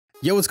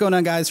Yo, what's going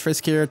on, guys?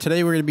 Frisk here.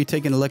 Today we're going to be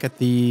taking a look at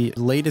the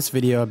latest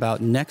video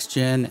about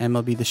next-gen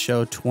MLB The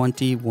Show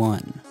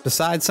 21.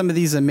 Besides some of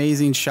these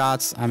amazing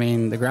shots, I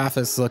mean, the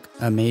graphics look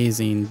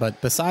amazing, but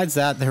besides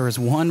that, there was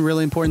one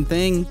really important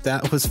thing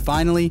that was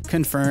finally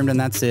confirmed, and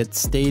that's it,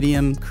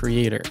 Stadium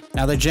Creator.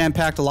 Now, they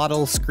jam-packed a lot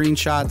of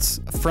screenshots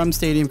from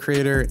Stadium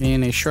Creator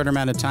in a short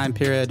amount of time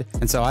period,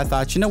 and so I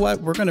thought, you know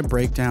what? We're going to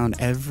break down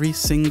every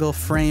single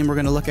frame. We're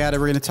going to look at it,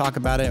 we're going to talk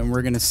about it, and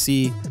we're going to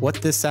see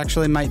what this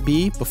actually might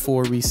be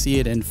before we see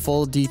it in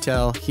full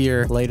detail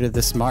here later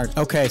this March.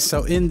 Okay,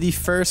 so in the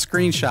first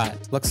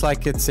screenshot, looks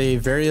like it's a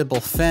variable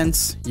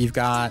fence. You've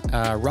got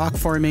rock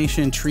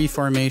formation, tree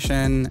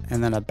formation,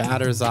 and then a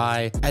batter's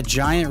eye, a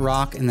giant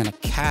rock, and then a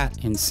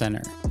cat in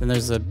center. Then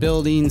there's a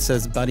building,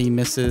 says Buddy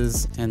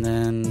Misses, and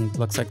then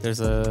looks like there's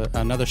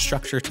another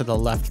structure to the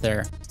left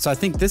there. So I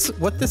think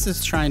what this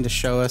is trying to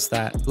show us,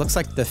 that looks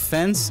like the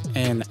fence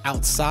and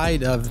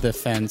outside of the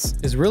fence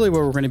is really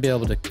where we're going to be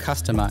able to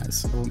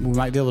customize. We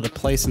might be able to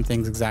place some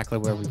things exactly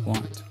where we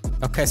want.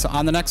 Okay, so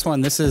on the next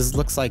one,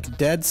 looks like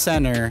dead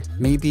center,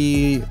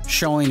 maybe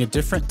showing a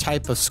different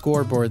type of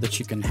scoreboard that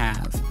you can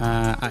have.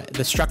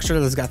 The structure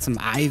has got some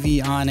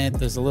ivy on it.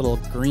 There's a little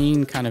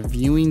green kind of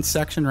viewing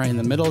section right in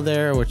the middle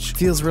there, which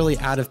feels really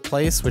out of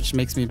place, which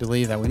makes me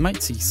believe that we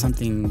might see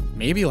something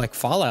maybe like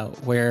Fallout,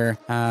 where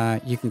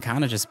you can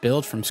kind of just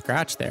build from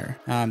scratch there.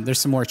 There's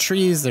some more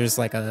trees,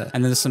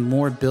 and there's some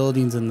more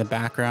buildings in the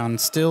background.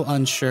 Still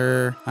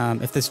unsure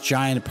if this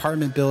giant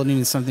apartment building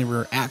is something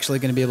we're actually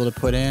going to be able to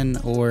put in,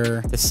 or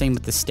the same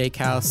with the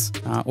steakhouse,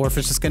 or if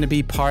it's just going to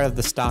be part of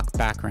the stock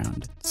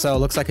background. So it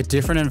looks like a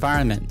different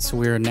environment. So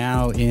we're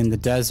now in the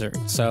desert.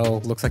 So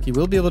it looks like you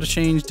will be able to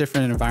change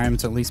different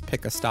environments, or at least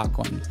pick a stock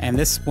one. And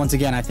this, once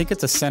again, I think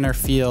it's a center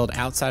field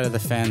outside of the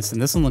fence,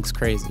 and this one looks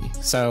crazy.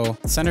 So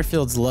center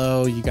field's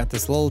low. You got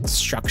this little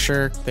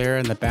structure there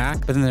in the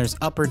back, but then there's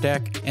upper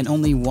deck and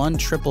only one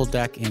triple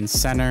deck in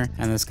center,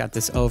 and it's got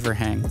this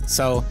overhang.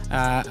 So,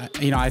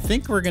 I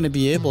think we're going to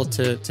be able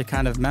to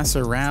kind of mess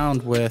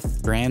around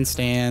with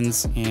grandstands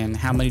and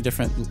how many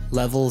different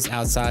levels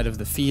outside of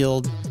the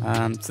field.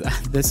 So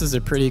this is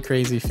a pretty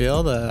crazy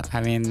field.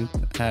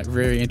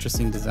 Very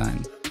interesting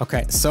design.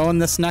 Okay, so in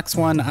this next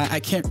one, I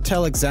can't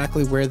tell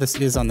exactly where this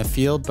is on the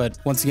field, but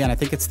once again, I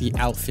think it's the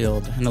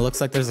outfield, and it looks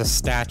like there's a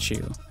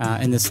statue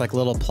in this like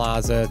little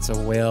plaza. It's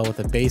a whale with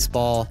a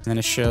baseball, and then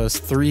it shows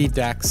 3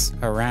 decks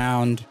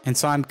around. And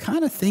so I'm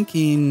kind of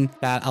thinking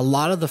that a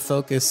lot of the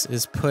focus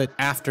is put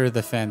after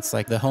the fence,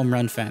 like the home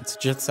run fence,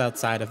 just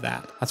outside of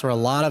that. That's where a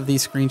lot of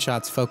these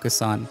screenshots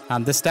focus on.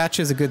 This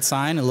statue is a good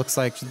sign. It looks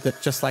like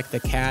just like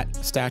the cat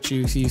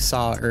statues you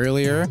saw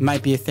earlier. It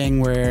might be a thing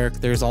where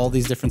there's all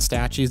these different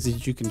statues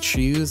that you can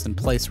choose and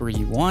place where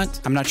you want.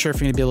 I'm not sure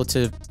if you're gonna be able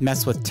to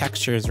mess with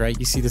textures, right?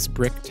 You see this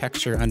brick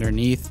texture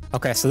underneath.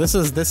 Okay, so this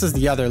is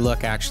the other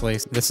look, actually.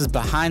 This is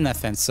behind that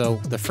fence. So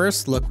the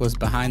first look was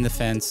behind the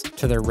fence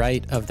to the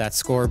right of that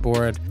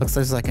scoreboard. Looks like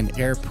there's like an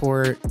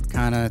airport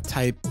kind of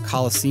type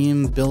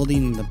Coliseum building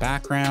in the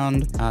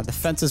background. The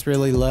fence is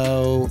really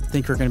low. I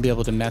think we're gonna be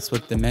able to mess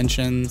with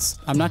dimensions.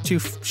 I'm not too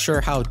sure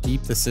how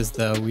deep this is,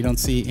 though. We don't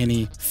see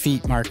any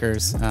feet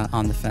markers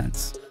on the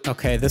fence.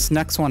 Okay, this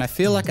next one, I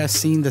feel like I've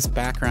seen this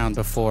background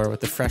before with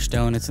the fresh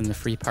donuts and the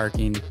free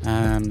parking.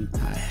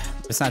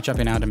 It's not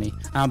jumping out at me.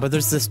 But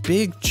there's this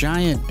big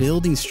giant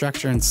building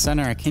structure in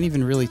center. I can't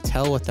even really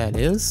tell what that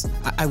is.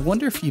 I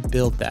wonder if you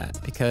build that,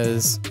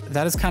 because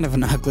that is kind of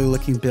an ugly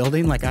looking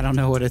building. Like, I don't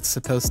know what it's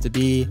supposed to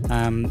be.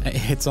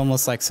 It's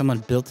almost like someone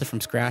built it from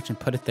scratch and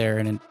put it there,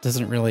 and it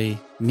doesn't really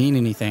mean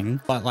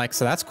anything. But like,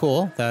 so that's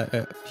cool that,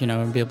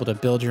 be able to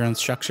build your own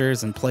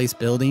structures and place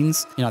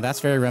buildings.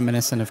 That's very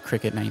reminiscent of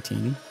Cricket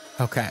 19.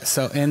 Okay,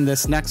 so in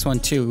this next one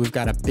too, we've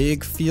got a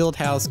big field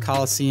house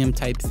Coliseum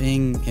type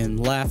thing in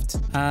left.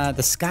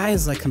 The sky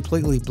is like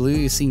completely blue.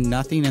 You see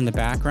nothing in the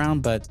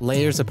background, but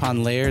layers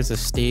upon layers of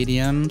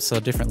stadium.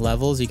 So different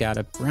levels. You got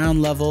a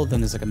ground level,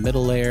 then there's like a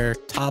middle layer,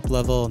 top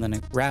level, and then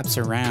it wraps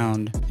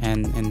around,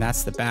 and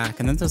that's the back.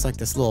 And then there's like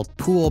this little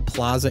pool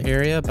plaza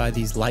area by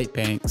these light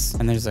banks,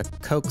 and there's a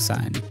Coke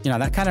sign.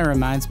 That kind of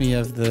reminds me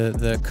of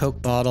the Coke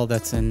bottle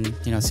that's in,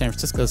 San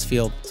Francisco's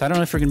field. So I don't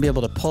know if you're gonna be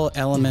able to pull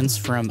elements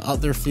from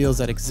other fields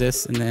that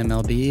exist in the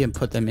MLB and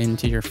put them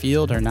into your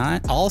field or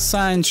not. All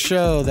signs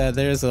show that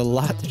there's a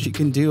lot that you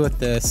can do with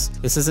this.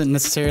 This isn't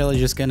necessarily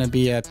just going to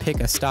be a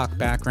pick a stock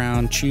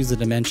background, choose the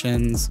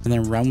dimensions, and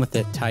then run with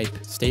it type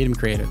Stadium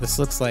Creator. This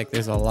looks like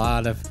there's a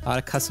lot of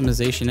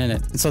customization in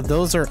it. And so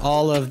those are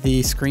all of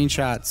the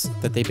screenshots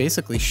that they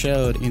basically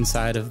showed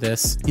inside of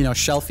this.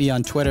 Shelfie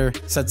on Twitter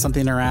said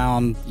something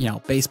around,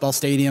 baseball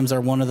stadiums are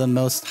one of the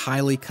most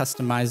highly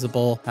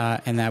customizable,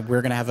 and that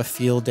we're going to have a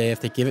field day if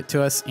they give it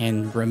to us.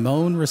 And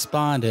Ramon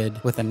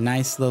responded with a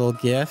nice little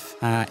GIF.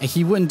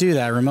 He wouldn't do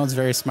that. Ramon's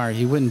very smart.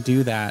 He wouldn't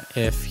do that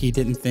if he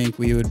didn't think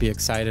we would be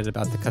excited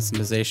about the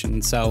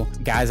customization. So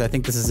guys, I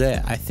think this is it.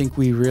 I think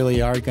we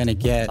really are going to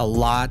get a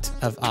lot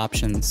of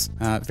options,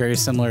 very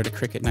similar to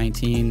Cricket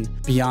 19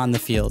 beyond the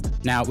field.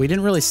 Now, we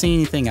didn't really see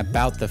anything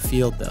about the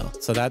field though,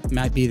 so that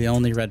might be the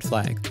only red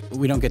flag.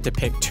 We don't get to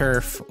pick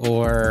turf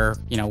or,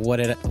 you know, what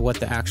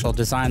the actual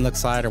design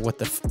looks like or what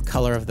the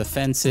color of the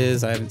fence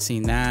is. I haven't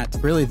seen that.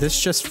 Really, this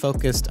just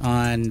focused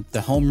on the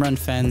home run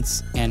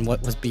fence and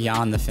what was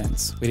beyond the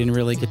fence. We didn't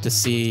really get to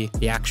see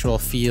the actual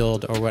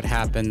field or what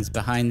happens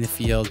behind the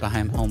field,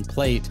 behind home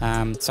plate.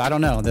 So I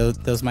don't know,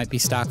 those might be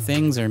stock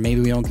things, or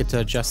maybe we don't get to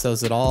adjust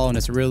those at all, and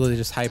it's really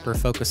just hyper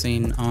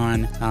focusing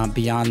on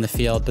beyond the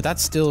field, but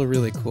that's still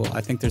really cool.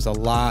 I think there's a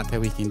lot that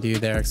we can do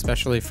there,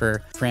 especially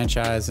for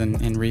franchise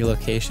and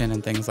relocation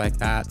and things like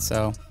that.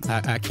 So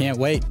I can't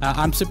wait.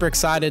 I'm super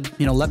excited.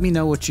 You know, let me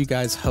know what you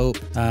guys hope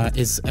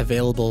is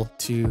available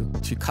to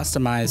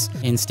customize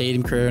in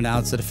Stadium Crew now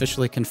it's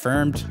officially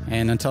confirmed.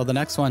 And until the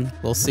next one,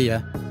 we'll see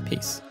ya.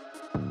 Peace.